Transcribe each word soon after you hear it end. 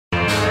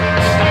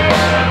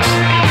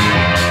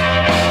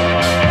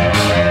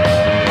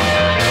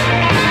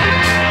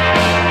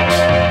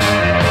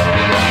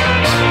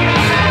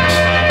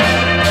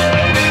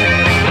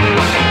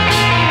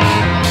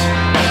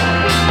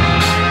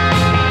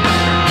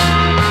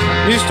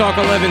News Talk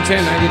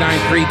 1110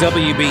 99.3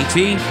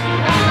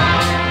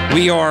 WBT.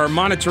 We are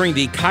monitoring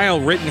the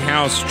Kyle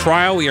Rittenhouse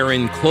trial. We are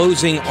in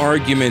closing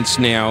arguments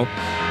now.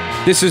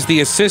 This is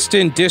the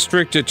Assistant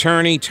District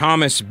Attorney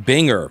Thomas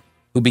Binger,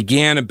 who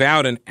began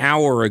about an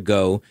hour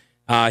ago.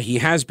 He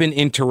has been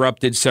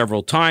interrupted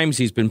several times.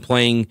 He's been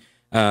playing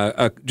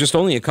just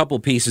only a couple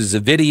pieces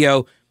of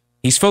video.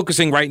 He's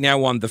focusing right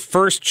now on the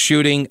first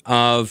shooting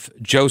of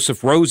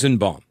Joseph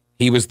Rosenbaum.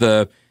 He was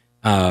the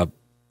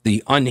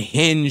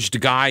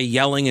unhinged guy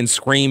yelling and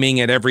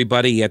screaming at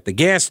everybody at the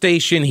gas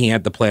station. He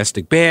had the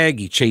plastic bag.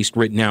 He chased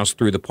Rittenhouse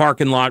through the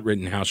parking lot.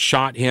 Rittenhouse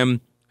shot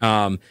him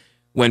when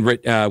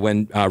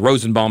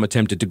Rosenbaum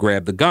attempted to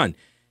grab the gun.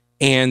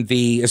 And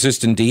the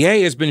assistant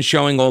DA has been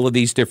showing all of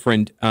these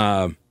different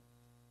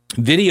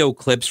video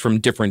clips from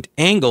different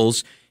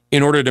angles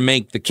in order to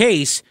make the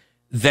case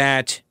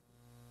that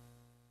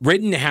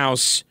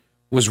Rittenhouse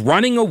was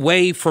running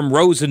away from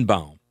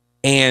Rosenbaum,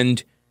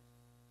 and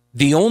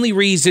the only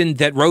reason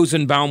that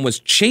Rosenbaum was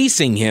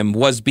chasing him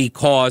was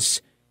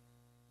because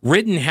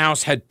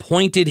Rittenhouse had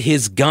pointed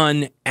his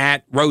gun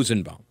at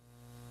Rosenbaum.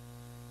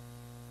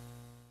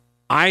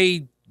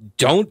 I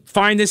don't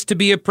find this to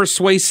be a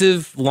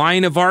persuasive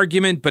line of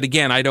argument, but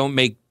again, I don't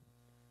make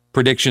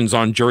predictions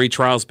on jury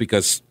trials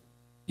because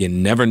you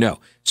never know.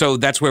 So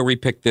that's where we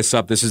picked this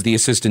up. This is the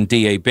Assistant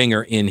DA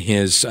Binger in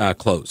his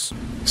close.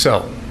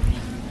 So,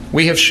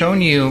 we have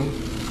shown you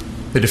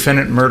the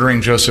defendant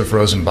murdering Joseph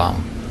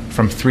Rosenbaum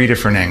from three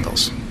different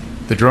angles.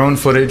 The drone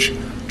footage,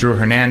 Drew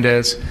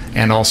Hernandez,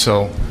 and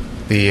also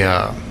the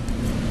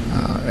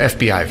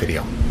FBI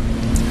video.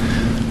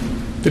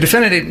 The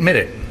defendant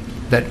admitted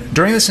that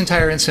during this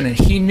entire incident,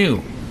 he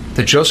knew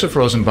that Joseph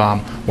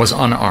Rosenbaum was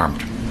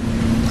unarmed.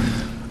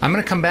 I'm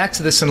going to come back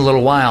to this in a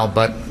little while,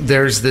 but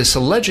there's this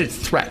alleged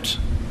threat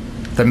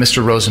that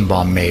Mr.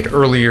 Rosenbaum made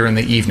earlier in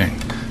the evening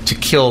to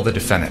kill the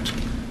defendant.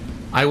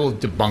 I will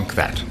debunk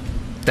that.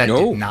 That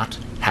did not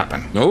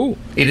happen. No.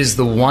 It is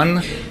the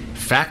one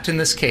fact in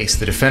this case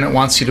the defendant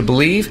wants you to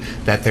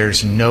believe that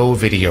there's no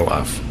video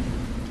of.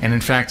 And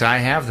in fact, I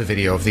have the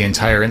video of the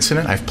entire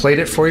incident. I've played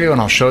it for you, and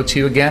I'll show it to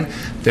you again.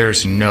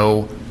 There's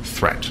no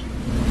threat.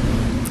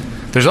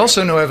 There's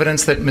also no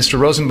evidence that Mr.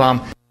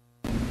 Rosenbaum,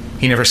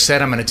 he never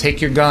said, I'm going to take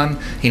your gun.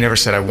 He never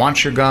said, I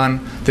want your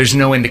gun. There's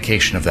no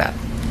indication of that.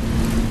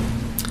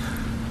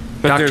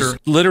 But there's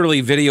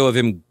literally video of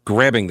him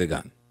grabbing the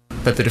gun.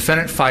 That the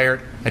defendant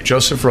fired at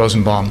Joseph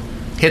Rosenbaum,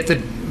 hit the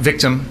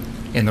victim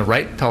in the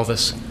right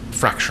pelvis,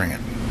 fracturing it.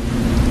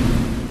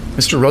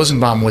 Mr.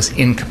 Rosenbaum was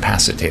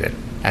incapacitated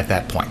at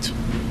that point.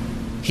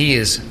 He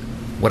is,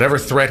 whatever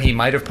threat he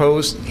might have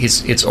posed,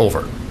 it's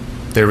over.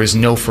 There is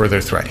no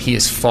further threat. He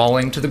is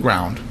falling to the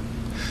ground,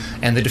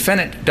 and the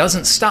defendant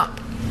doesn't stop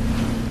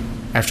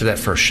after that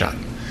first shot.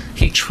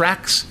 He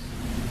tracks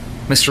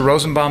Mr.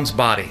 Rosenbaum's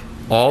body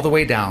all the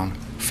way down,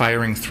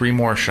 firing three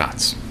more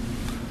shots.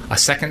 A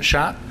second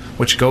shot,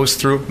 which goes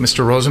through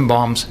Mr.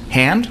 Rosenbaum's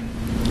hand,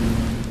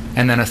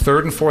 and then a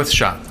third and fourth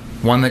shot,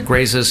 one that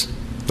grazes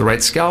the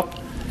right scalp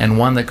and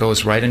one that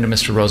goes right into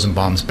Mr.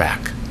 Rosenbaum's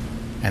back.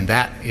 And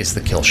that is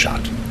the kill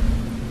shot.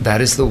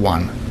 That is the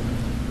one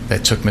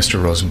that took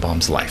Mr.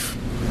 Rosenbaum's life.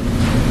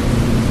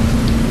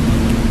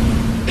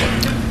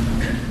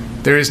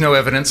 There is no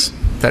evidence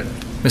that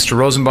Mr.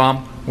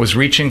 Rosenbaum was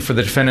reaching for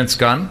the defendant's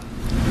gun.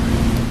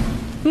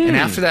 And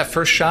after that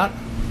first shot,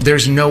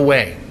 there's no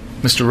way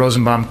Mr.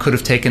 Rosenbaum could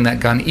have taken that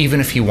gun even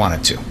if he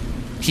wanted to.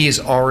 He is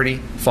already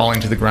falling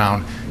to the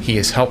ground. He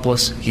is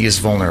helpless. He is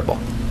vulnerable.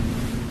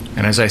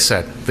 And as I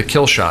said, the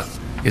kill shot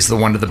is the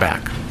one to the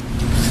back.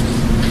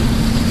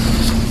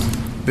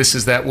 This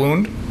is that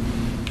wound.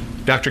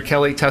 Dr.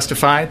 Kelly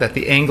testified that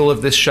the angle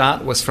of this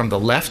shot was from the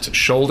left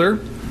shoulder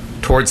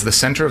towards the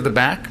center of the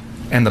back,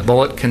 and the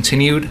bullet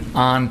continued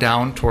on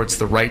down towards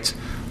the right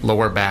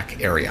lower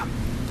back area,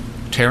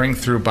 tearing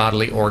through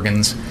bodily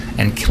organs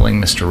and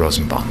killing Mr.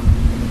 Rosenbaum.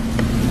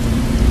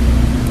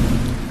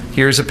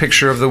 Here's a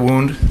picture of the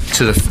wound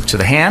to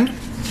the hand.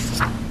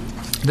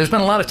 There's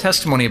been a lot of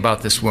testimony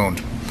about this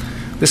wound.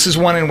 This is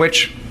one in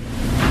which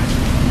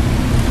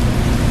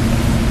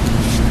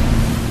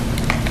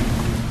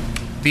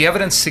the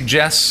evidence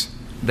suggests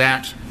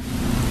that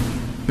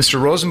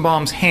Mr.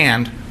 Rosenbaum's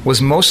hand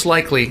was most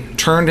likely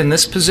turned in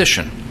this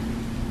position,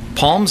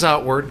 palms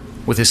outward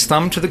with his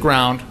thumb to the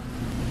ground,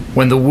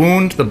 when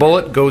the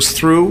bullet goes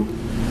through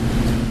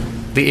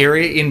the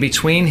area in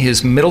between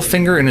his middle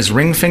finger and his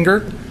ring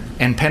finger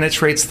and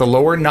penetrates the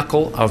lower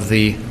knuckle of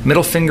the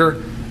middle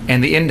finger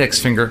and the index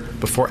finger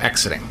before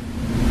exiting.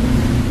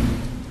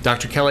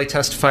 Dr. Kelly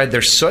testified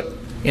there's soot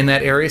in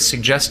that area,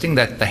 suggesting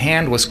that the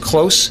hand was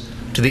close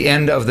to the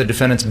end of the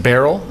defendant's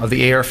barrel of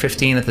the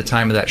AR-15 at the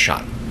time of that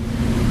shot.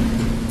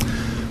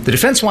 The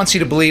defense wants you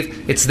to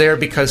believe it's there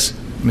because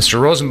Mr.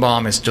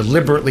 Rosenbaum is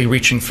deliberately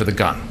reaching for the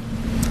gun.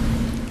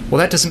 Well,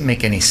 that doesn't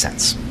make any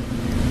sense.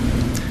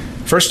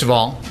 First of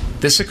all,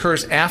 this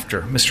occurs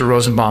after Mr.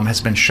 Rosenbaum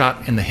has been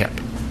shot in the hip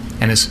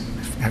and has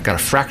got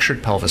a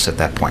fractured pelvis at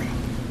that point.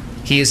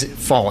 He is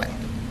falling.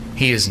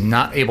 He is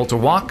not able to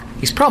walk.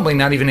 He's probably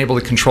not even able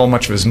to control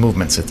much of his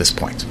movements at this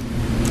point.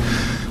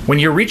 When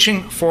you're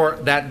reaching for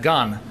that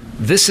gun,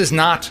 this is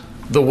not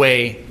the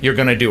way you're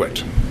going to do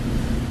it.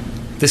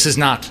 This is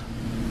not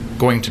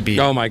going to be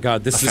Oh, my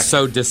God. This effective. is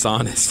so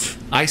dishonest.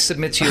 I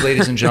submit to you,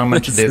 ladies and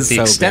gentlemen, to the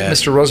so extent bad.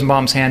 Mr.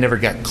 Rosenbaum's hand ever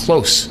got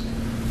close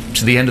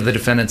to the end of the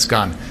defendant's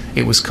gun,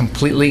 it was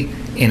completely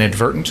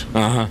inadvertent,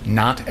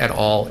 not at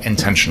all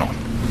intentional.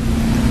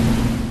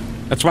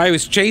 That's why he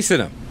was chasing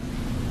him,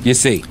 you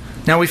see.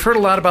 Now, we've heard a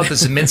lot about the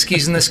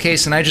Zeminskis in this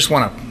case, and I just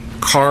want to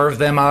carve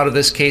them out of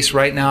this case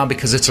right now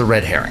because it's a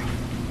red herring.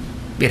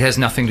 It has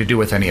nothing to do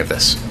with any of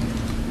this.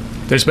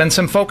 There's been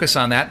some focus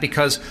on that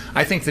because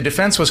I think the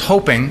defense was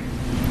hoping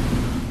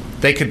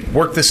they could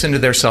work this into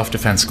their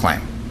self-defense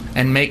claim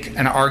and make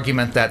an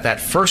argument that that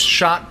first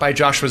shot by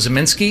Joshua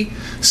Zeminski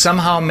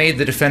somehow made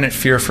the defendant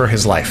fear for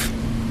his life.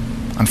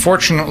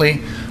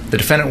 Unfortunately, the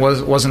defendant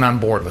wasn't on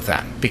board with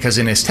that because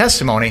in his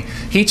testimony,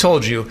 he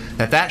told you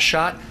that that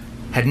shot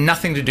had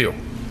nothing to do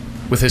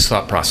with his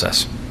thought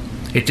process.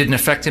 It didn't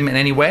affect him in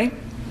any way.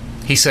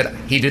 He said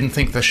he didn't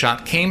think the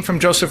shot came from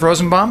Joseph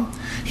Rosenbaum.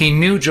 He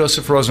knew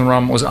Joseph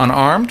Rosenbaum was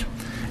unarmed,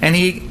 and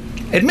he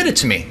admitted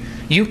to me,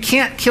 you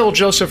can't kill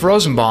Joseph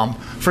Rosenbaum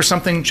for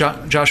something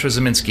Joshua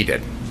Zeminski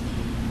did.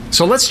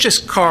 So let's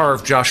just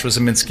carve Joshua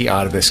Zeminski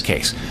out of this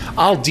case.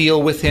 I'll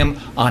deal with him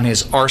on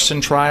his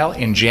arson trial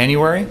in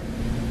January,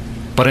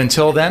 but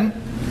until then,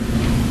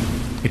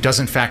 it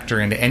doesn't factor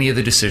into any of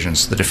the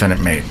decisions the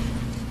defendant made.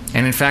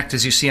 And in fact,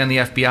 as you see on the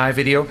FBI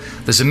video,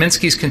 the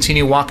Zeminskis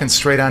continue walking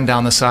straight on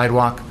down the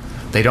sidewalk.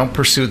 They don't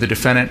pursue the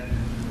defendant.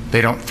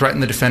 They don't threaten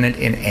the defendant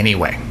in any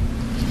way.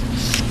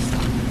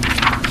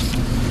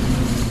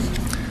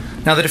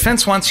 Now, the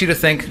defense wants you to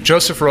think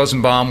Joseph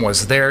Rosenbaum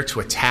was there to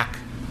attack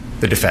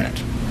the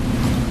defendant.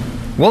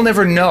 We'll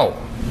never know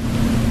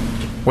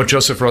what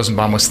Joseph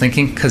Rosenbaum was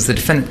thinking because the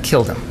defendant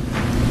killed him.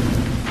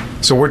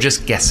 So we're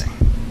just guessing.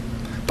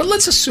 But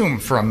let's assume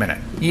for a minute,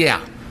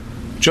 yeah,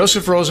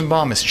 Joseph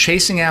Rosenbaum is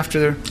chasing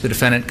after the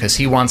defendant because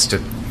he wants to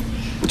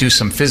do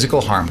some physical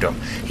harm to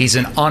him. He's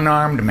an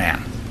unarmed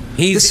man.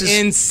 He's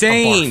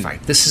insane. A bar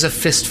fight. This is a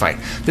fist fight.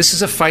 This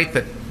is a fight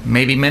that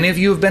maybe many of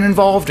you have been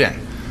involved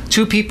in.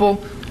 Two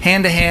people,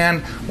 hand to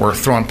hand, we're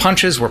throwing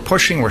punches, we're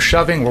pushing, we're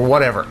shoving, we're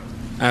whatever.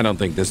 I don't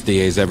think this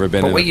DA's ever been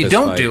in a But what you fist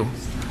don't fight. do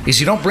is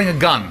you don't bring a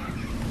gun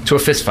to a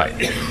fist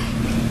fight.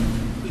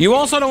 You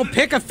also don't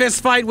pick a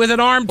fist fight with an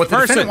armed What the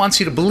person. defendant wants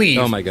you to believe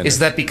Oh my goodness. is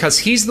that because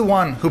he's the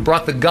one who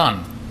brought the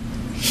gun,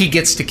 he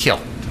gets to kill.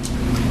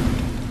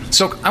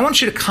 So I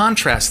want you to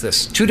contrast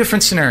this. Two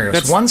different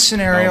scenarios. One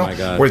scenario Oh my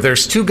God. where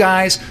there's two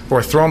guys who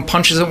are throwing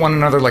punches at one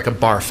another like a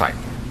bar fight.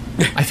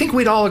 I think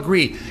we'd all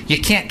agree you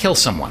can't kill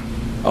someone.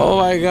 Oh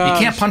my God. You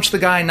can't punch the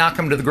guy, knock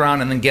him to the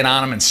ground, and then get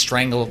on him and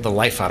strangle the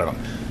life out of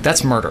him.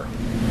 That's murder.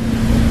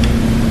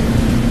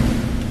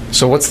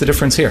 So what's the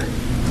difference here?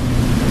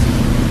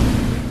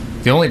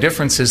 The only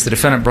difference is the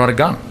defendant brought a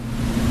gun.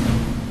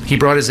 He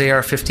brought his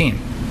AR-15.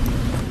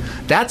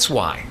 That's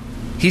why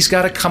he's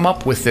got to come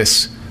up with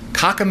this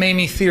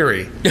cockamamie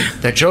theory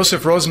that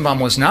Joseph Rosenbaum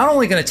was not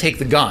only going to take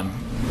the gun,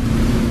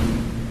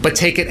 but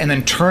take it and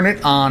then turn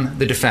it on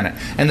the defendant.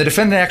 And the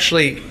defendant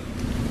actually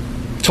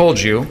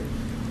told you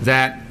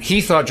that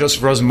he thought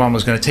Joseph Rosenbaum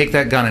was going to take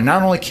that gun and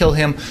not only kill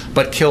him,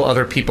 but kill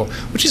other people,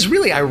 which is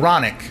really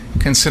ironic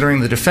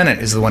considering the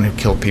defendant is the one who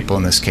killed people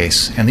in this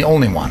case, and the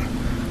only one.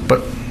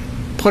 But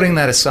putting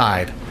that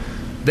aside,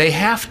 they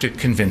have to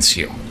convince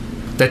you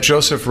that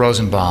Joseph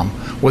Rosenbaum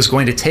was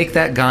going to take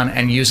that gun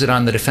and use it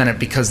on the defendant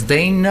because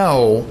they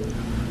know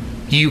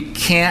you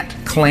can't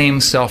claim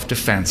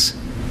self-defense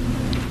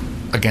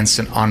against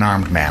an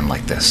unarmed man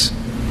like this.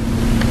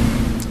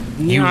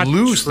 You Not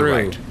lose the true.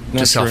 right Not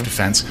to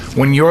self-defense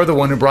when you're the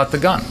one who brought the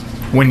gun,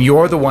 when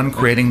you're the one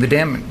creating the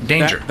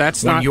danger,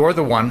 that's when not- you're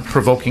the one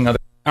provoking other.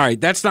 All right,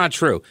 that's not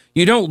true.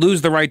 You don't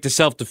lose the right to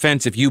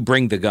self-defense if you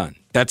bring the gun.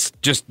 That's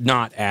just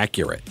not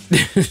accurate.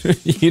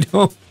 You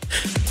don't.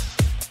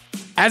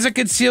 As a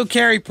concealed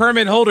carry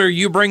permit holder,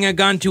 you bring a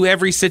gun to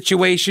every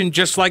situation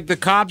just like the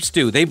cops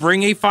do. They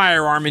bring a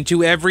firearm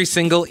into every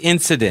single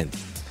incident.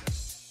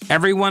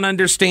 Everyone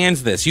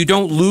understands this. You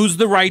don't lose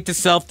the right to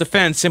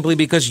self-defense simply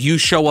because you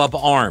show up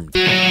armed.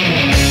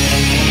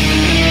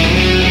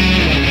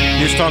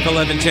 News Talk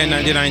 1110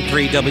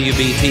 99.3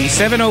 WBT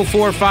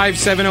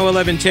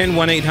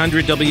 704-570-1110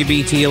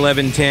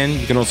 1-800-WBT-1110.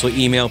 You can also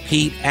email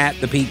Pete at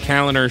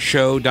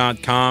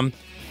thePeteKalinershow.com.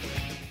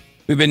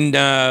 We've been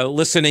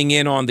listening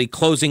in on the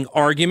closing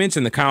arguments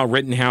in the Kyle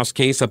Rittenhouse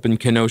case up in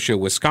Kenosha,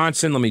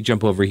 Wisconsin. Let me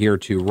jump over here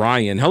to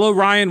Ryan. Hello,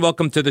 Ryan.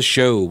 Welcome to the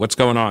show. What's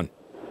going on?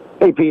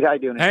 Hey, Pete, how you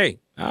doing? Hey,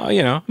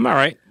 I'm all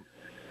right.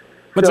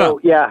 What's up?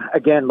 Yeah,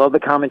 again, love the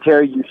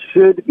commentary. You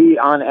should be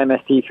on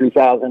MST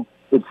 3000.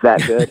 It's that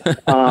good.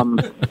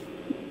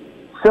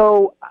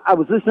 So I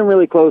was listening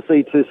really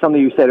closely to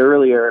something you said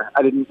earlier.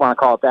 I didn't want to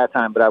call it that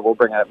time, but I will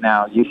bring it up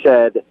now. You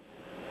said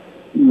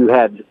you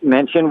had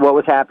mentioned what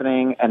was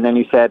happening, and then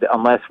you said,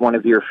 unless one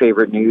of your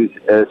favorite news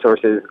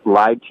sources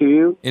lied to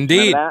you.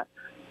 Indeed. Remember that?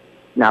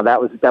 Now, that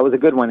was a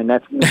good one, and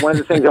that's one of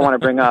the things I want to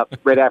bring up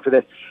right after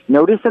this.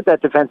 Notice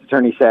that defense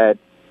attorney said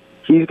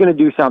he's going to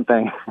do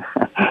something.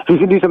 He's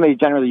going to do something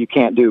generally you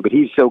can't do, but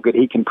he's so good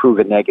he can prove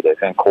it negative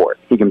in court.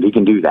 He can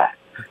do that.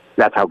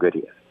 That's how good he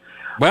is.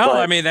 Well,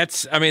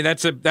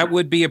 that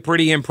would be a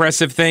pretty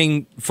impressive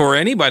thing for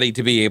anybody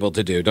to be able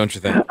to do, don't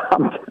you think?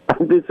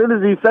 As soon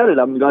as he said it,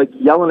 I'm like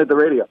yelling at the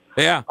radio.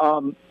 Yeah.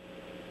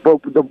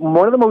 But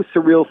one of the most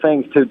surreal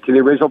things to the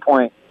original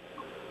point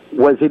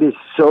was it is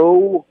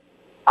so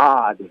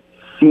odd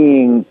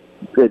seeing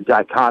the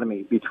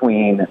dichotomy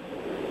between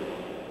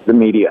the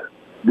media,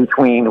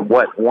 between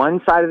what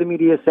one side of the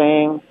media is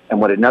saying and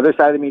what another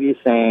side of the media is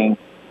saying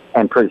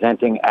and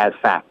presenting as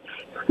fact.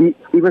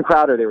 Steven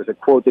Crowder, there was a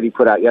quote that he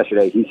put out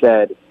yesterday. He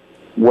said,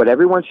 what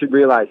everyone should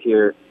realize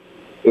here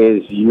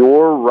is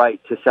your right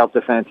to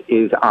self-defense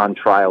is on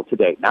trial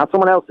today. Not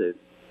someone else's,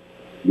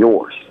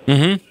 yours.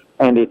 Mm-hmm.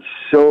 And it's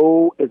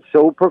so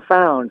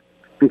profound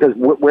because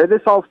where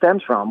this all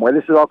stems from, where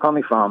this is all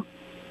coming from,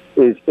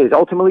 is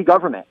ultimately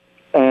government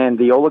and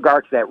the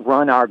oligarchs that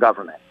run our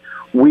government.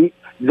 And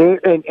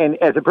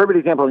as a perfect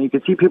example, and you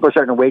can see people are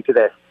starting to wake to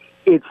this,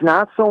 it's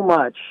not so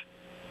much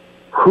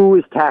who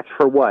is taxed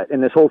for what,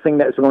 and this whole thing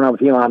that's going on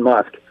with Elon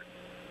Musk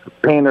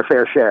paying their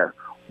fair share.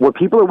 What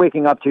people are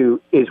waking up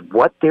to is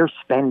what they're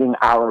spending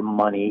our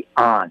money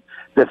on.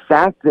 The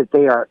fact that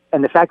they are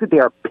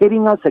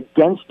pitting us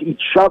against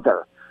each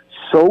other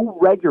so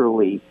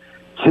regularly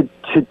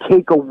to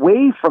take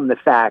away from the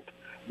fact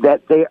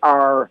that they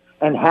are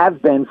and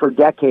have been for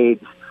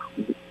decades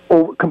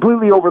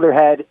completely over their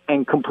head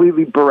and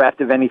completely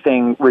bereft of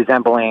anything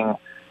resembling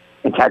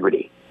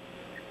integrity.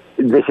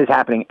 This is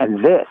happening,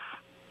 and this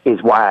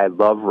is why I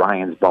love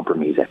Ryan's bumper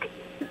music,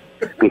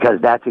 because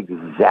that's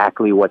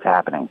exactly what's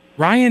happening.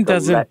 Ryan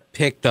doesn't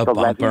pick the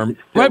bumper.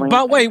 What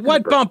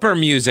bumper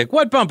music?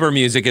 What bumper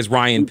music is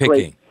Ryan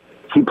picking?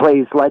 He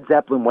plays Led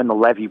Zeppelin When the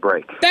Levee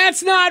Breaks.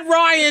 That's not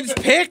Ryan's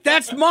pick.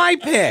 That's my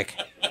pick.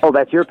 Oh,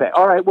 that's your pick.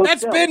 All right. Well,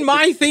 that's been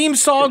my theme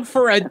song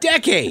for a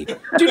decade.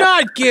 Do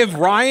not give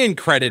Ryan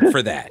credit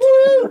for that.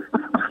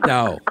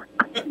 No,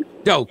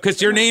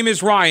 because your name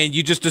is Ryan.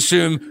 You just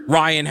assume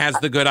Ryan has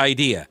the good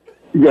idea.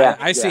 Yeah.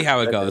 I see how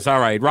it goes. All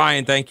right.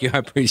 Ryan, thank you. I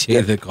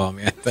appreciate the call,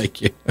 man.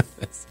 Thank you.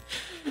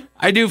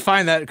 I do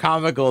find that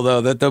comical,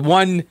 though, that the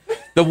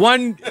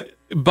one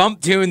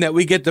bump tune that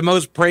we get the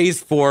most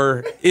praise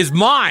for is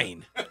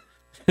mine.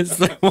 It's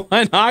the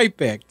one I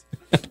picked.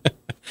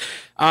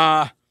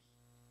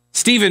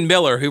 Stephen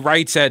Miller, who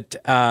writes at,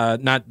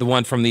 not the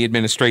one from the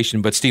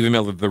administration, but Stephen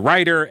Miller, the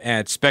writer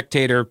at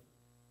Spectator,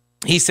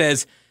 he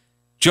says,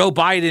 Joe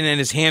Biden and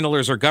his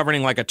handlers are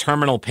governing like a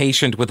terminal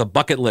patient with a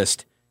bucket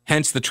list,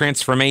 hence the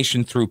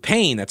transformation through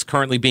pain that's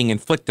currently being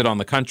inflicted on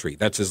the country.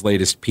 That's his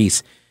latest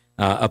piece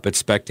up at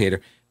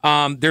Spectator.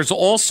 There's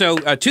also,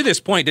 to this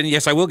point, and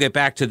yes, I will get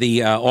back to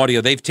the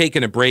audio. They've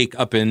taken a break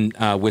up in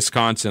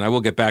Wisconsin. I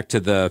will get back to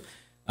the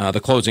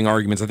closing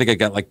arguments. I think I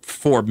got like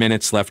 4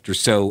 minutes left or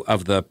so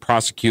of the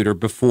prosecutor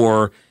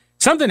before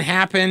something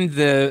happened.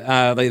 They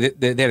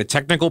had a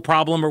technical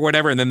problem or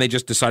whatever, and then they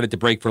just decided to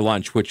break for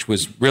lunch, which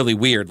was really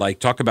weird. Like,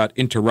 talk about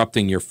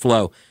interrupting your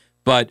flow.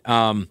 But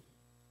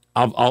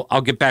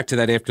I'll get back to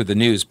that after the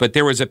news. But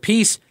there was a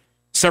piece,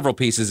 several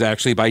pieces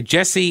actually, by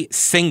Jesse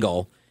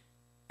Singal,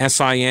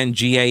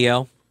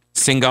 Singal,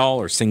 Singal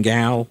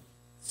or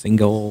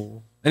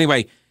Singal.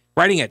 Anyway,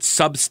 writing at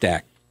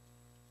Substack.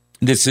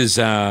 This is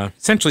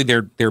essentially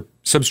their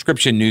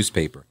subscription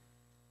newspaper.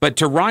 But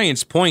to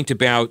Ryan's point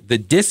about the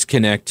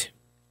disconnect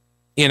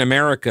in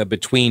America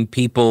between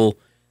people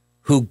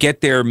who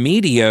get their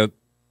media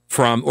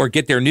from, or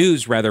get their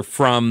news rather,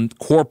 from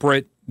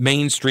corporate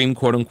mainstream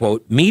quote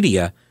unquote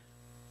media,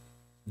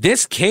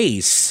 this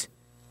case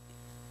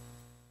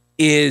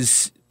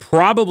is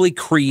probably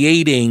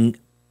creating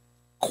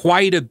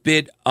quite a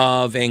bit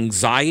of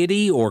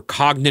anxiety or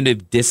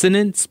cognitive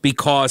dissonance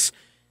because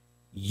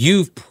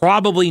you've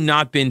probably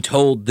not been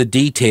told the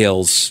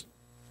details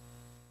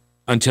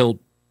until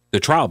the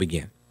trial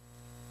began.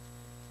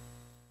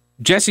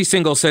 Jesse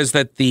Singal says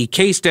that the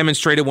case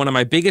demonstrated one of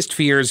my biggest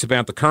fears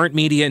about the current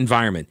media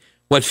environment,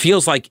 what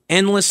feels like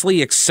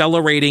endlessly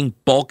accelerating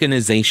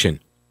balkanization.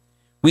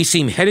 We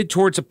seem headed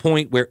towards a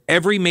point where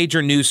every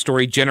major news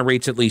story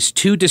generates at least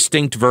two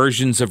distinct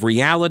versions of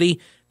reality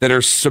that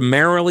are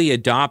summarily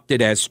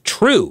adopted as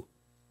true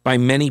by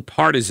many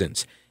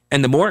partisans.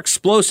 And the more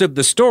explosive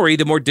the story,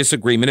 the more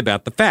disagreement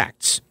about the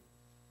facts.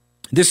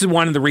 This is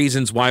one of the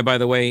reasons why, by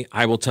the way,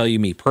 I will tell you,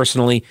 me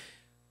personally,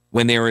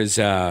 when there is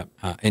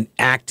an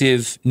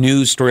active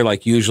news story,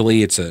 like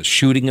usually it's a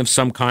shooting of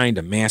some kind,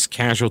 a mass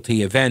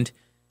casualty event,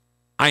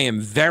 I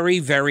am very,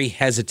 very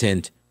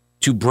hesitant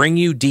to bring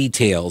you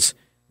details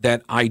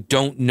that I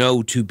don't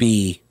know to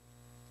be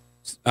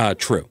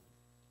true.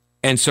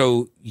 And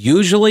so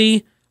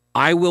usually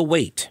I will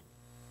wait.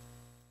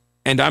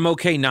 And I'm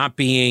okay not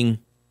being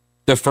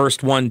the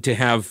first one to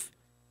have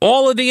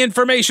all of the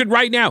information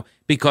right now,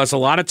 because a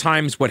lot of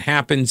times what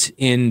happens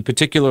in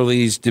particularly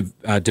these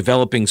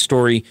developing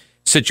story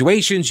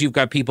situations, you've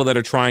got people that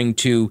are trying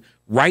to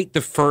write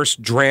the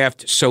first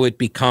draft so it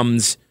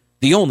becomes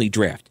the only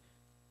draft.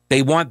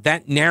 They want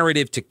that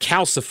narrative to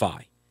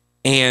calcify,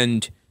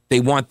 and They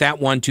want that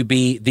one to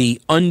be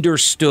the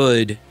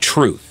understood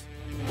truth.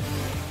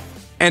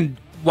 And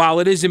while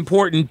it is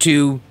important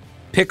to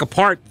pick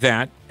apart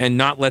that and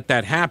not let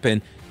that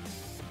happen,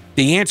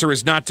 the answer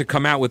is not to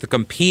come out with a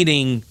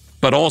competing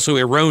but also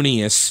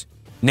erroneous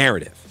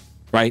narrative,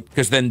 right?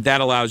 Because then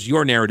that allows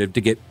your narrative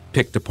to get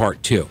picked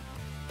apart too.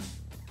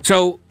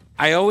 So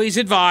I always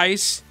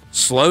advise,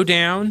 slow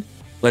down.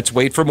 Let's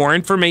wait for more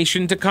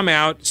information to come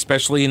out,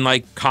 especially in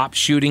like cop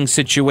shooting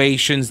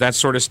situations, that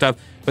sort of stuff.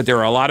 But there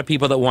are a lot of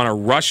people that want to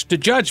rush to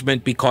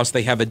judgment because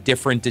they have a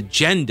different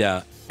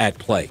agenda at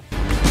play.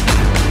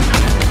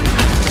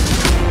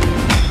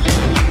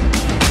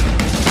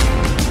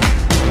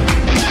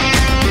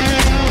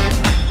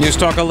 News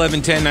Talk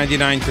 1110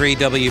 99.3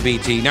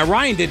 WBT. Now,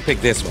 Ryan did pick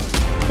this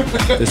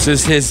one. This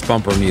is his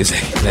bumper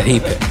music that he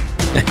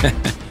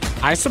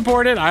picked. I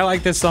support it. I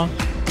like this song.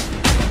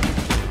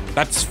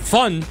 That's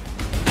fun.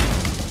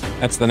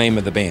 That's the name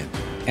of the band.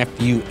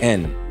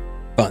 F-U-N.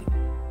 Fun.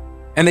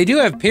 And they do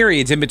have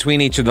periods in between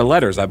each of the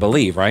letters, I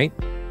believe, right?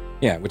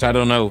 Yeah, which I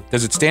don't know.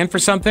 Does it stand for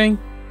something?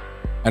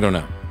 I don't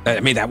know. I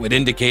mean, that would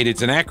indicate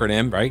it's an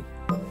acronym, right?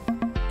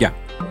 Yeah.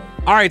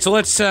 All right, so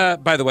let's,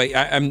 by the way,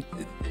 I'm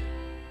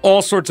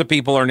all sorts of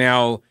people are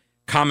now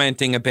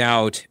commenting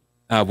about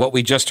what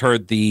we just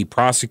heard the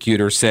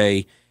prosecutor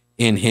say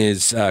in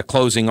his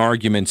closing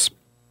arguments,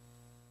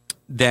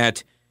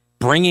 that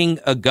bringing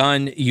a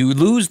gun, you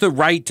lose the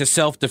right to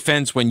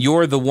self-defense when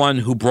you're the one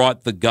who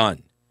brought the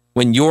gun,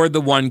 when you're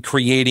the one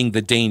creating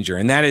the danger.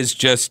 And that is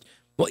just,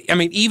 well, I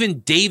mean, even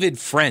David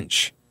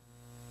French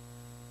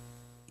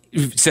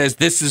says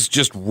this is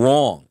just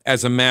wrong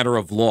as a matter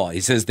of law.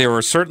 He says there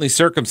are certainly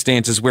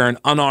circumstances where an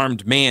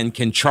unarmed man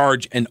can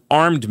charge an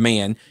armed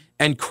man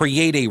and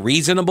create a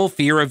reasonable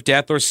fear of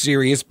death or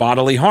serious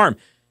bodily harm.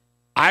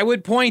 I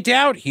would point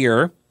out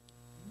here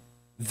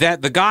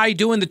that the guy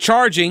doing the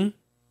charging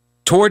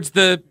towards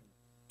the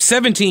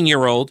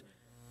 17-year-old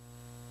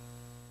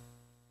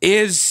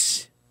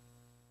is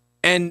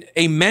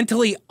a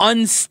mentally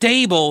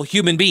unstable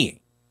human being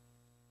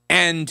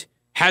and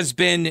has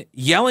been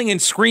yelling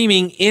and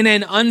screaming in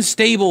an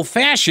unstable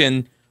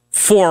fashion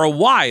for a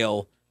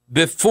while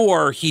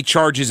before he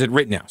charges at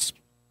Rittenhouse.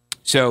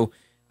 So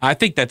I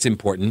think that's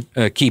important,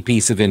 a key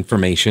piece of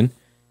information.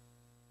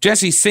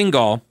 Jesse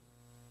Singal,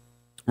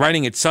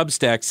 writing at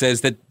Substack,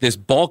 says that this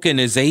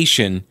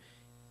balkanization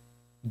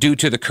due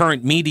to the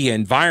current media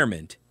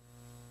environment,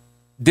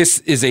 this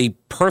is a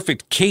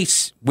perfect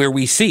case where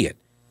we see it.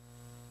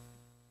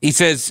 He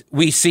says,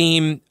 we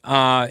seem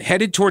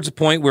headed towards a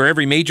point where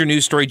every major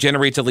news story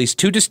generates at least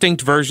two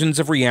distinct versions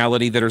of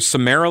reality that are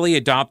summarily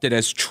adopted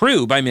as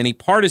true by many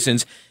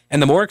partisans.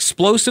 And the more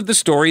explosive the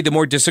story, the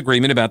more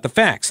disagreement about the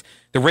facts.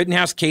 The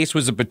Rittenhouse case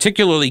was a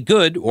particularly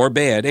good or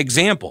bad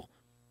example,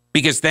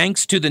 because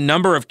thanks to the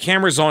number of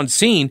cameras on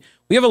scene,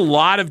 we have a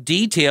lot of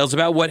details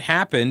about what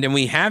happened, and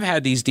we have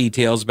had these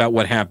details about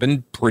what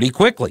happened pretty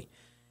quickly.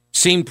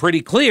 Seemed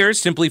pretty clear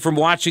simply from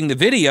watching the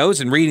videos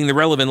and reading the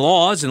relevant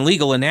laws and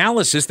legal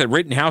analysis that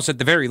Rittenhouse, at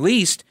the very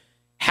least,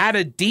 had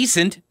a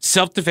decent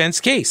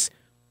self-defense case.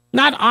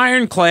 Not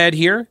ironclad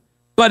here,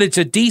 but it's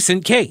a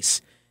decent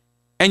case.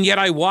 And yet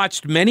I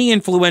watched many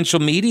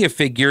influential media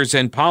figures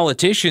and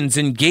politicians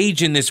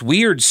engage in this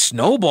weird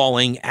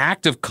snowballing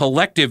act of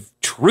collective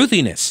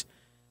truthiness.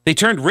 They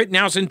turned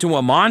Rittenhouse into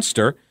a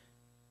monster,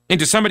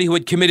 into somebody who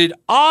had committed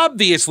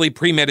obviously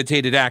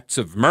premeditated acts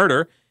of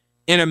murder,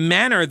 in a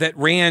manner that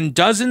ran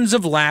dozens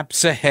of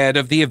laps ahead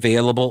of the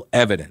available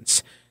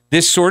evidence.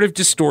 This sort of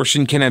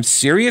distortion can have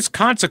serious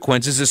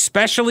consequences,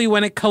 especially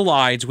when it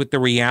collides with the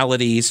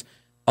realities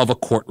of a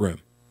courtroom.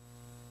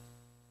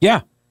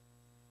 Yeah,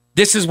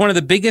 this is one of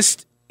the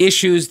biggest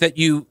issues that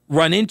you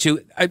run into.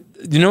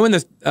 When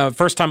the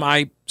first time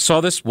I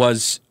saw this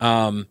was,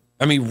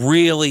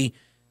 really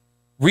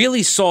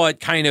saw it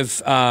kind of,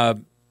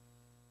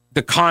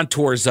 the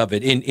contours of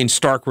it in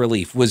stark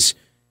relief was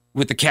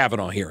with the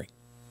Kavanaugh hearing.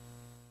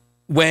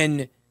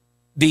 When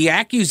the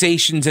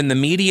accusations in the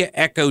media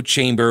echo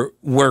chamber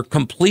were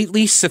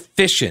completely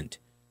sufficient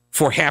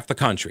for half the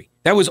country.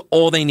 That was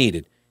all they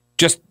needed,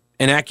 just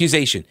an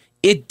accusation.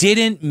 It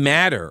didn't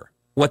matter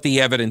what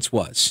the evidence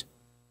was.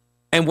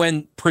 And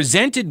when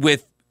presented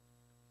with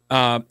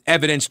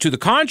evidence to the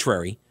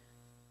contrary,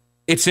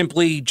 it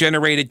simply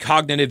generated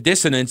cognitive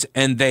dissonance,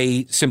 and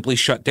they simply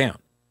shut down.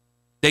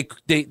 They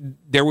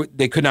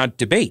could not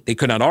debate. They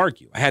could not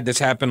argue. I had this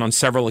happen on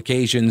several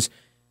occasions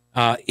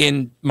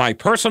in my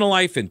personal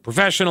life, in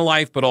professional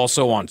life, but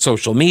also on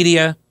social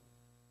media.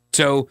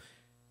 So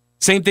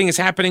same thing is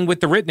happening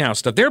with the Rittenhouse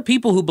stuff. There are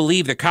people who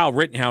believe that Kyle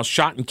Rittenhouse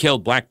shot and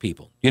killed black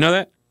people. You know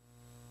that?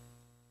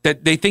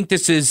 That they think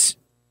this is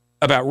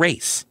about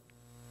race.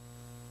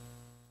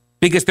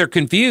 Because they're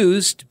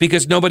confused,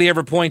 because nobody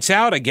ever points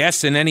out, I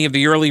guess, in any of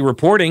the early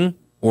reporting,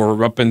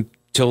 or up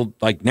until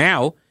like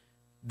now,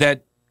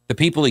 that the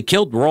people he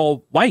killed were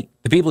all white.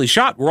 The people he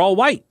shot were all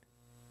white.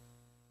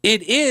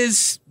 It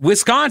is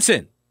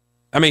Wisconsin.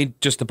 I mean,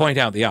 just to point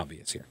out the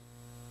obvious here.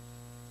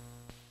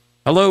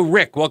 Hello,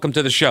 Rick. Welcome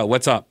to the show.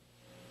 What's up?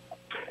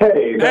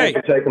 Hey,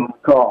 thanks for taking my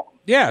call.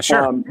 Yeah,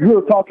 sure. You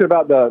were talking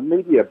about the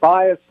media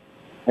bias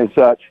and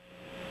such.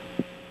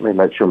 Let me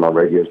make sure my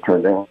radio's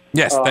turned down.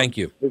 Yes, thank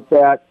you. Is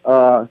that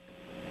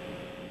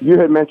you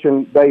had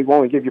mentioned they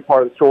only give you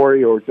part of the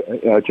story or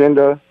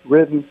agenda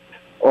written,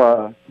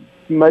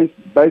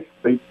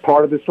 basically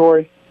part of the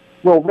story.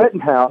 Well,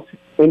 Rittenhouse,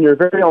 in your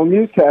very own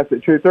newscast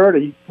at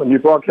 2:30, when you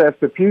broadcast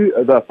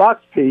the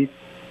Fox piece,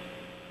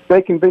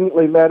 they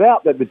conveniently let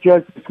out that the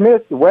judge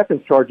dismissed the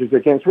weapons charges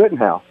against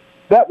Rittenhouse.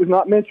 That was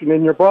not mentioned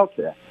in your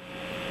broadcast.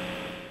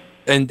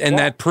 And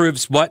that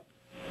proves what?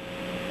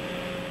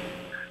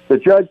 The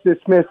judge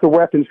dismissed the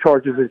weapons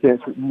charges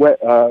against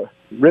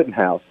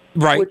Rittenhouse,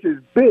 right? Which is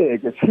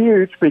big. It's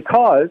huge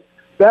because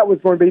that was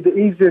going to be the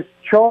easiest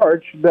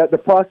charge that the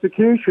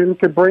prosecution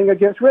could bring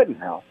against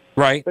Rittenhouse.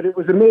 Right. But it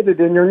was omitted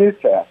in your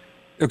newscast.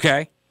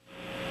 Okay.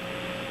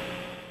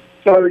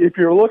 So if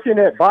you're looking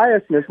at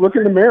biasness, look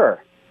in the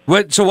mirror.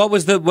 What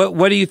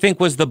do you think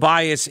was the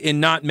bias in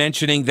not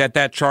mentioning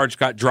that charge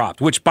got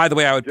dropped? Which, by the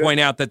way, I would point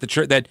out that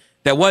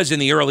that was in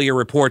the earlier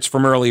reports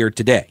from earlier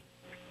today.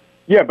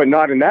 Yeah, but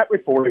not in that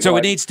report. So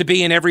it needs to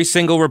be in every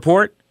single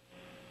report?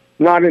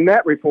 Not in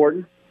that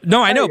report.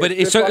 No, I know, but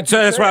so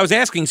that's what I was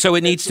asking. So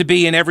it needs to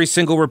be in every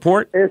single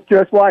report? It's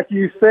just like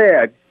you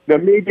said. The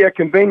media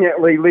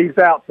conveniently leaves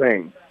out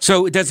things.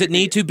 So does it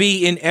need to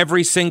be in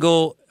every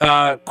single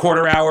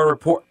quarter-hour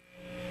report?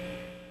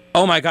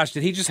 Oh, my gosh,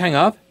 did he just hang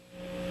up?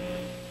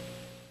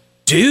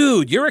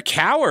 Dude, you're a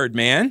coward,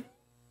 man.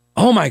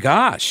 Oh, my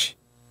gosh.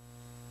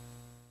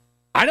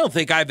 I don't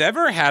think I've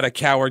ever had a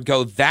coward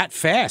go that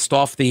fast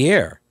off the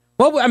air.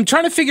 Well, I'm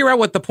trying to figure out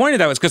what the point of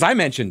that was, because I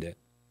mentioned it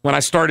when I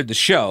started the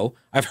show.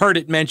 I've heard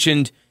it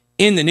mentioned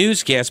in the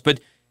newscast, but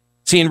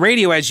see, in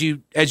radio, as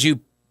you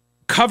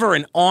cover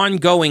an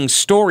ongoing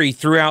story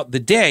throughout the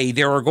day,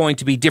 there are going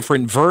to be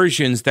different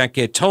versions that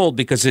get told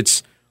because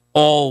it's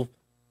all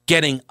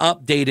getting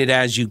updated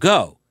as you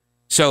go.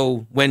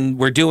 So when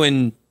we're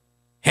doing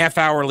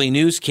half-hourly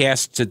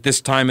newscasts at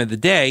this time of the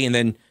day, and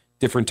then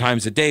different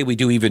times a day, we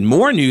do even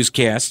more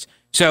newscasts.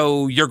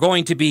 So you're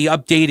going to be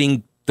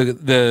updating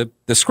the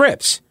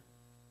scripts.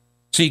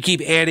 So you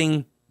keep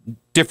adding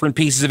different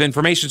pieces of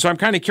information. So I'm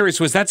kind of curious,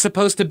 was that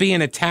supposed to be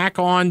an attack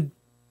on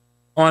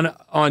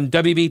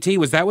WBT?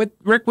 Was that what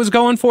Rick was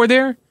going for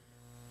there?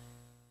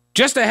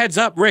 Just a heads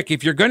up, Rick,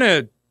 if you're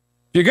gonna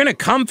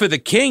come for the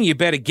king, you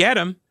better get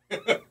him.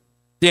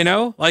 You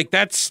know, like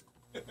that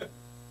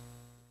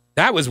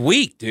was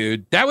weak,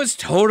 dude. That was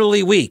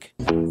totally weak.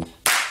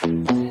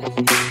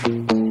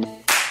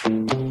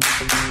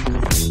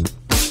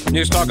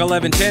 News Talk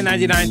 1110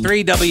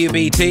 99.3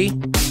 WBT.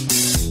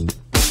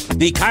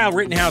 The Kyle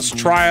Rittenhouse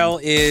trial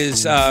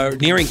is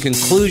nearing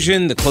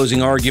conclusion. The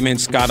closing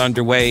arguments got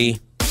underway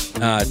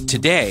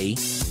today.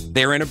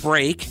 They're in a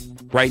break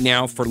right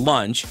now for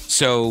lunch,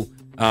 so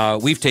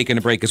we've taken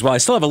a break as well. I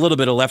still have a little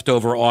bit of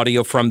leftover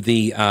audio from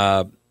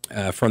the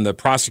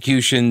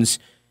prosecution's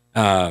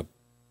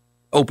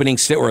opening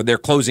or their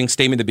closing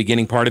statement, the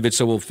beginning part of it.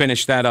 So we'll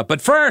finish that up.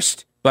 But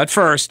first,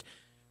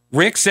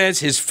 Rick says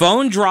his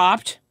phone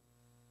dropped.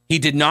 He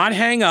did not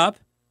hang up.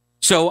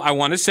 So I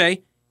want to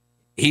say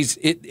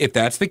if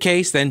that's the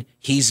case, then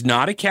he's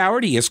not a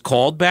coward. He is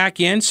called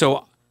back in.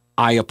 So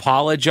I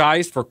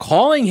apologize for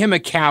calling him a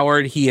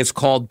coward. He is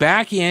called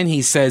back in.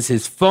 He says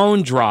his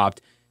phone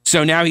dropped.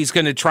 So now he's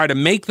going to try to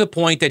make the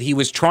point that he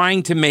was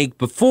trying to make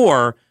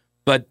before,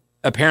 but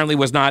apparently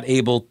was not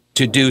able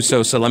to do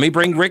so. So let me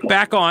bring Rick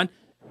back on.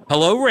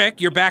 Hello,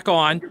 Rick. You're back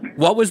on.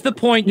 What was the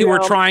point you were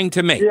trying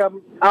to make? Yeah,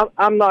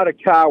 I'm not a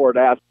coward.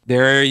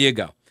 There you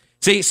go.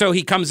 See, so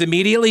he comes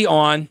immediately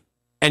on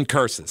and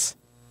curses.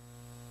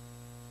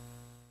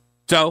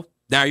 So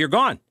now you're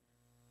gone.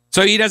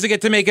 So he doesn't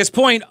get to make his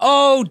point.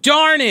 Oh,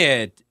 darn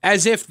it.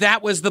 As if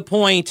that was the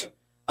point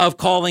of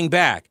calling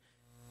back.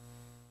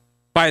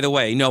 By the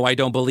way, no, I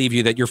don't believe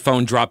you that your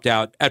phone dropped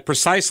out at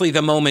precisely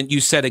the moment you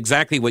said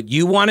exactly what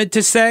you wanted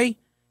to say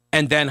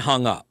and then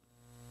hung up.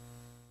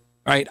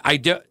 All right?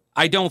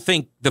 I don't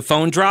think the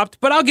phone dropped,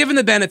 but I'll give him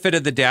the benefit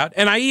of the doubt.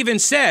 And I even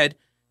said,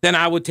 then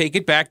I would take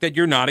it back that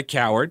you're not a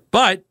coward.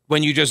 But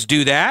when you just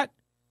do that,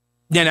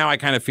 then now I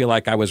kind of feel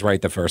like I was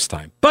right the first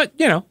time. But,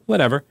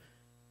 whatever.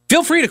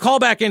 Feel free to call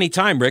back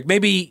anytime, Rick.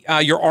 Maybe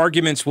your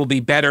arguments will be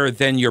better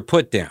than your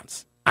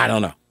put-downs. I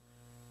don't know.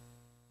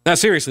 Now,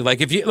 seriously,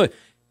 like if you look,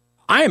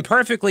 I am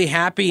perfectly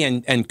happy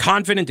and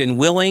confident and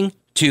willing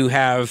to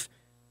have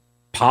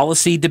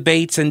policy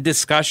debates and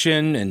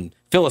discussion and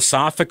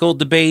philosophical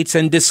debates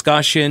and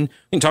discussion.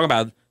 We can talk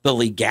about the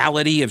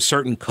legality of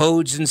certain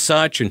codes and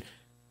such and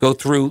go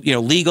through,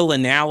 legal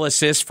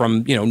analysis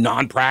from,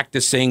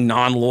 non-practicing,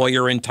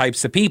 non-lawyering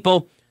types of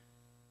people.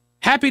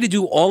 Happy to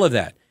do all of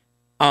that.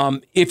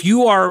 If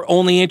you are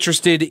only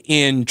interested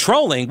in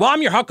trolling, well,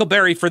 I'm your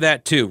huckleberry for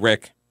that too,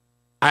 Rick.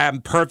 I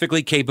am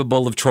perfectly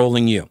capable of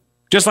trolling you,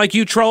 just like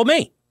you troll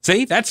me.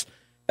 See, that's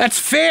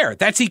fair.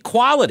 That's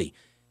equality.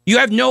 You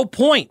have no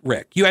point,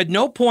 Rick. You had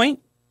no point.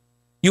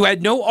 You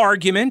had no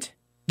argument.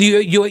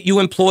 You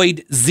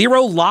employed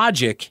zero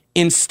logic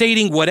in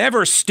stating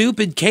whatever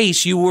stupid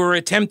case you were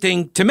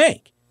attempting to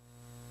make.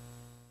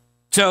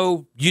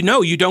 So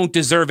you don't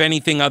deserve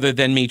anything other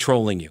than me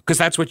trolling you, because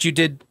that's what you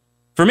did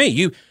for me.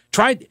 You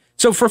tried.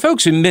 So for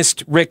folks who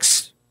missed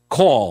Rick's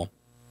call,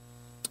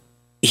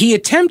 he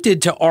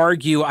attempted to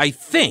argue, I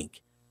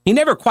think. He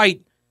never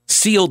quite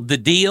sealed the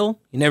deal.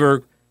 He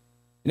never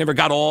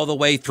got all the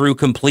way through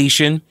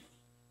completion.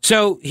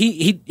 So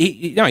he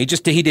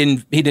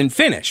didn't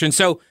finish. And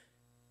so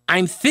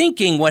I'm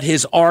thinking what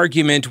his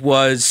argument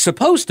was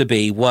supposed to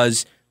be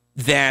was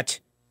that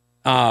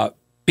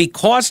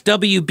because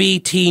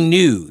WBT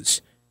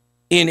News,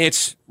 in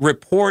its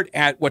report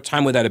at, what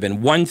time would that have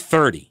been,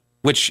 1:30,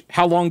 which,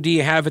 how long do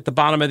you have at the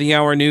bottom of the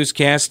hour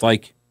newscast,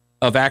 like,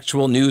 of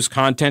actual news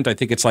content? I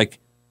think it's like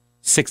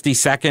 60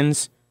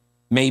 seconds,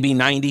 maybe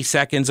 90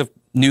 seconds of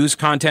news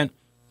content.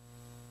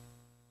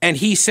 And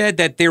he said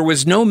that there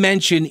was no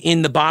mention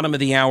in the bottom of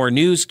the hour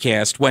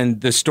newscast, when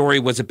the story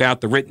was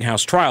about the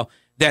Rittenhouse trial,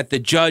 that the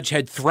judge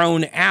had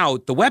thrown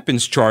out the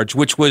weapons charge,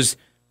 which was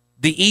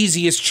the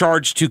easiest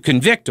charge to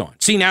convict on.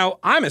 See, now,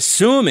 I'm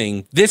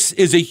assuming this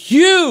is a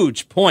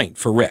huge point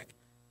for Rick.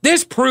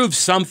 This proves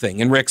something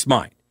in Rick's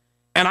mind.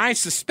 And I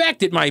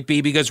suspect it might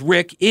be because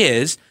Rick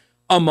is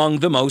among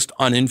the most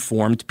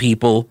uninformed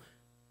people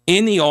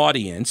in the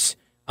audience.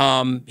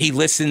 He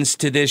listens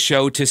to this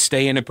show to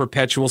stay in a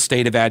perpetual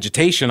state of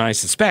agitation, I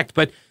suspect.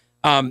 But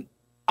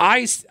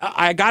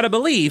I got to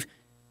believe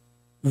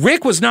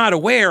Rick was not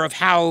aware of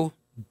how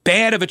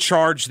bad of a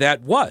charge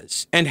that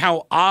was and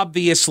how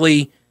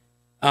obviously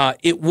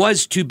it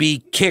was to be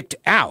kicked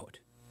out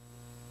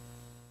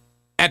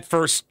at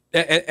first,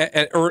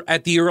 or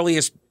at the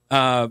earliest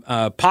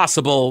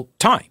possible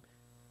time.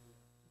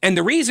 And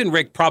the reason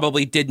Rick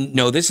probably didn't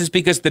know this is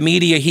because the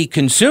media he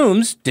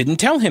consumes didn't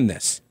tell him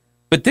this.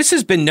 But this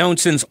has been known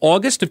since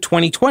August of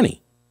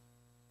 2020.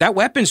 That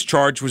weapons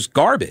charge was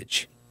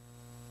garbage.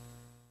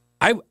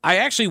 I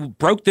actually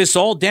broke this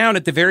all down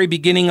at the very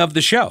beginning of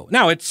the show.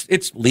 Now,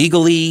 it's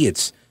legally,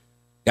 it's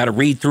got to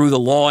read through the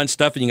law and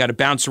stuff, and you got to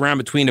bounce around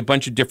between a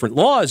bunch of different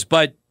laws.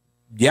 But,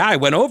 yeah, I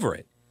went over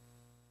it.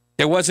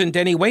 There wasn't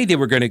any way they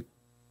were going to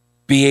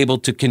be able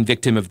to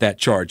convict him of that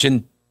charge.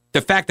 And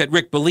the fact that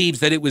Rick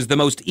believes that it was the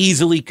most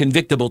easily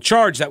convictable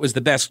charge, that was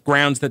the best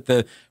grounds that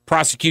the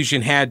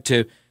prosecution had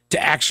to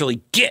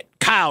actually get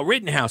Kyle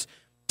Rittenhouse,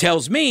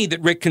 tells me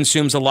that Rick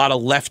consumes a lot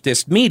of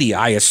leftist media,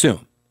 I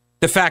assume.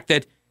 The fact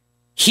that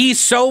he's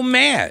so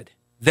mad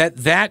that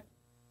that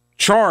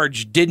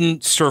charge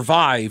didn't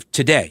survive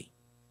today.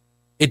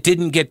 It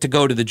didn't get to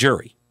go to the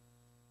jury.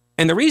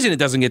 And the reason it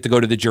doesn't get to go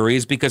to the jury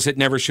is because it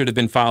never should have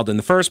been filed in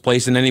the first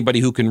place, and anybody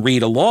who can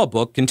read a law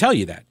book can tell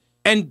you that.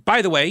 And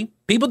by the way,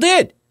 people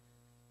did.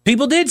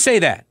 People did say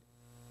that.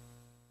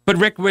 But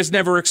Rick was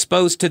never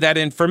exposed to that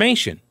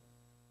information.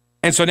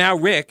 And so now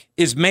Rick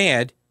is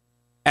mad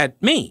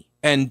at me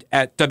and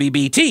at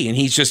WBT, and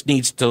he just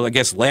needs to, I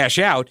guess, lash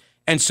out.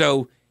 And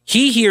so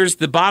he hears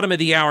the bottom of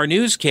the hour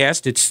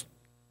newscast. It's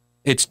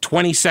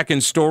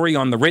 20-second story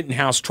on the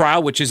Rittenhouse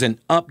trial, which is an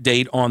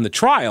update on the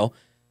trial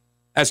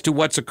as to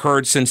what's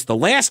occurred since the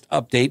last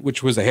update,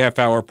 which was a half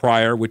hour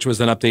prior, which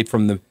was an update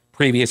from the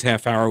previous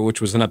half hour,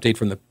 which was an update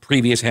from the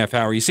previous half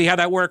hour. You see how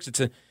that works? It's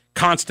a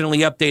constantly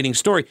updating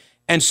story.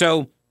 And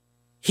so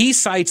he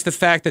cites the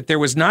fact that there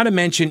was not a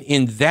mention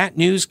in that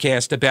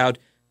newscast about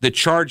the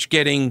charge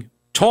getting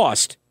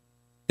tossed,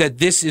 that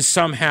this is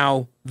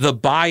somehow the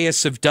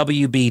bias of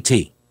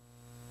WBT.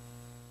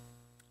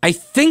 I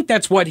think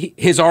that's what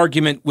his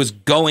argument was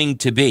going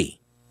to be.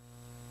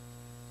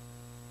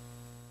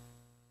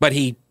 But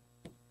he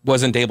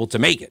wasn't able to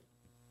make it.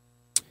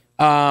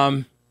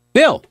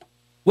 Bill,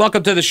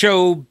 welcome to the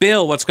show.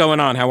 Bill, what's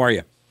going on? How are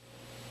you?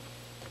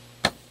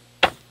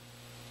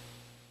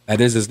 That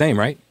is his name,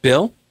 right?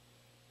 Bill?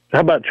 How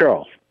about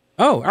Charles?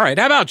 Oh, all right.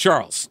 How about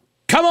Charles?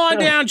 Come on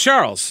down,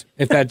 Charles,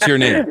 if that's your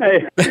name.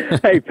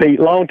 Hey, Pete,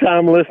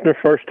 long-time listener,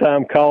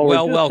 first-time caller.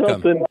 Well, just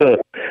welcome. Something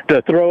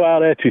to throw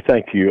out at you.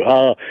 Thank you.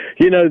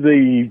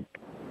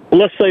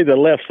 Let's say the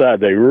left side,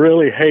 they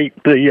really hate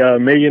the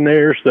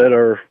millionaires that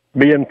are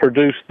being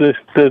produced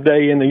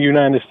today in the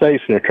United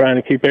States, and they're trying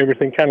to keep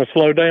everything kind of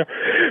slowed down.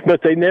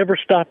 But they never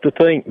stop to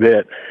think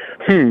that,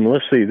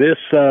 let's see, this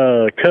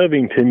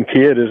Covington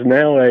kid is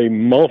now a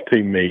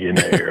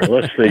multimillionaire.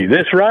 Let's see,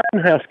 this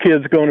Rittenhouse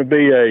kid's going to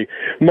be a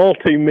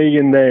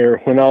multimillionaire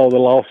when all the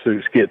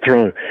lawsuits get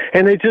thrown.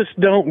 And they just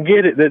don't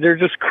get it, that they're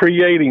just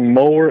creating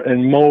more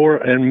and more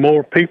and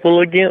more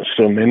people against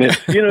them. And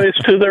it's,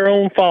 it's to their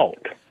own fault.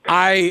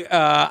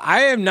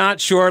 I am not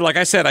sure. Like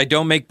I said, I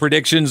don't make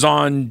predictions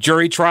on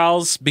jury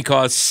trials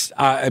because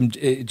I'm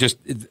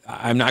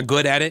not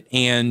good at it,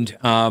 and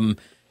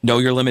know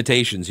your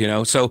limitations.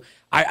 So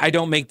I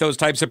don't make those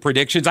types of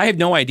predictions. I have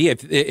no idea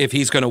if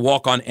he's going to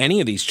walk on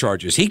any of these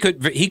charges. He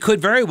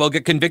could very well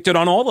get convicted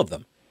on all of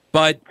them.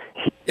 But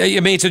I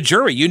mean, it's a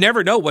jury. You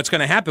never know what's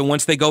going to happen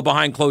once they go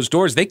behind closed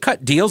doors. They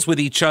cut deals with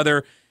each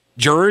other.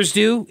 Jurors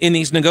do in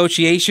these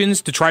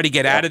negotiations to try to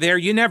get out of there.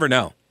 You never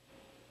know.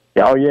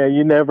 Oh, yeah,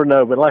 you never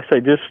know. But like I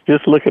say,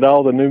 just look at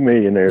all the new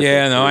millionaires.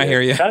 Yeah, no, I hear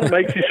you. Kind of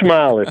makes you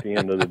smile at the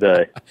end of the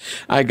day.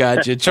 I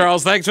got you.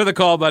 Charles, thanks for the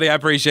call, buddy. I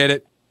appreciate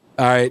it.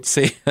 All right,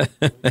 see.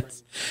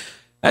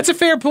 That's a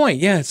fair point.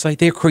 Yeah, it's like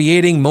they're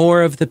creating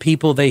more of the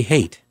people they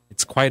hate.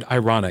 It's quite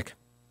ironic.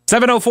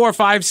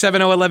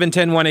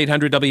 704-570-1110,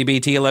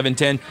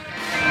 1-800-WBT-1110.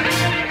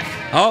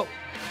 Oh,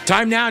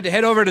 time now to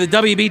head over to the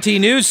WBT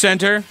News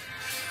Center.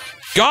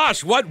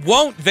 Gosh, what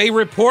won't they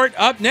report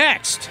up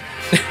next?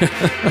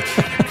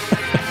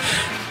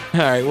 All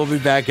right, we'll be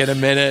back in a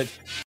minute.